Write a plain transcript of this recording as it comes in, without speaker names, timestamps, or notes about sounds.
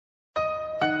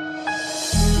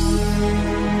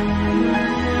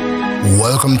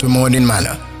Welcome to Morning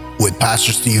Manna with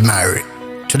Pastor Steve Mary.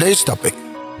 Today's topic: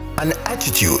 an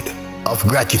attitude of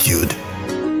gratitude.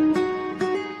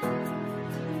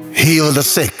 Heal the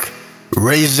sick,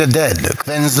 raise the dead,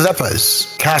 cleanse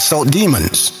lepers, cast out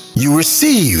demons. You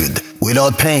received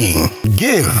without paying,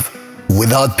 give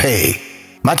without pay.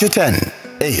 Matthew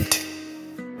 10:8.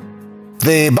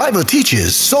 The Bible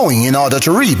teaches sowing in order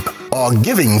to reap, or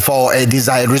giving for a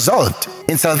desired result.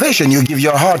 In salvation, you give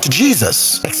your heart to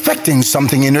Jesus, expecting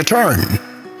something in return: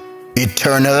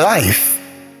 eternal life.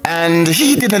 And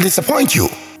he didn't disappoint you.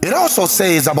 It also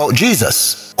says about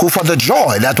Jesus, who for the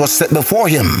joy that was set before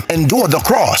him endured the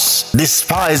cross,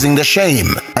 despising the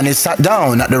shame, and he sat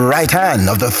down at the right hand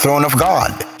of the throne of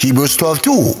God. Hebrews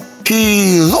 12:2.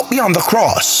 He looked beyond the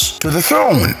cross to the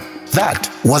throne. That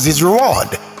was his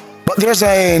reward. But there's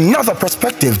another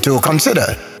perspective to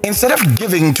consider. Instead of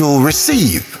giving to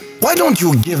receive, why don't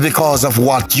you give because of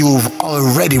what you've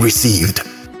already received?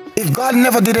 If God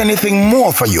never did anything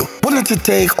more for you, wouldn't it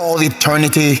take all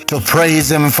eternity to praise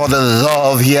him for the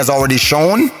love he has already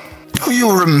shown? Do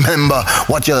you remember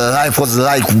what your life was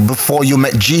like before you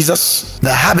met Jesus?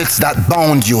 The habits that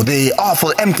bound you, the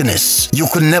awful emptiness you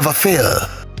could never fill.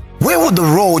 Where would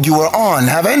the road you were on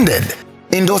have ended?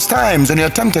 In those times when you're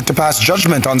tempted to pass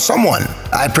judgment on someone,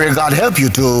 I pray God help you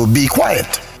to be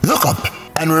quiet. Look up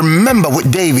and remember with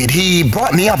David, he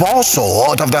brought me up also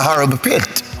out of the horrible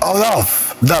pit, out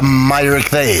of the miry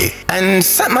clay, and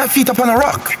set my feet upon a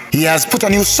rock. He has put a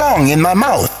new song in my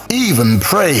mouth, even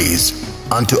praise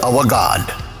unto our God.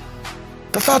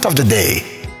 The thought of the day.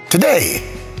 Today,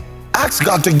 ask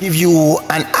God to give you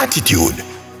an attitude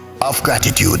of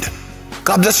gratitude.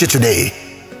 God bless you today,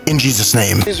 in Jesus'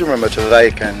 name. Please remember to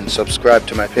like and subscribe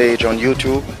to my page on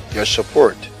YouTube. Your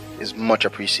support is much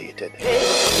appreciated.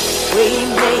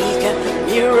 Waymaker,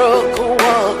 miracle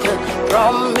worker,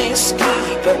 promise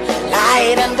keeper,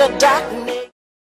 light in the darkness.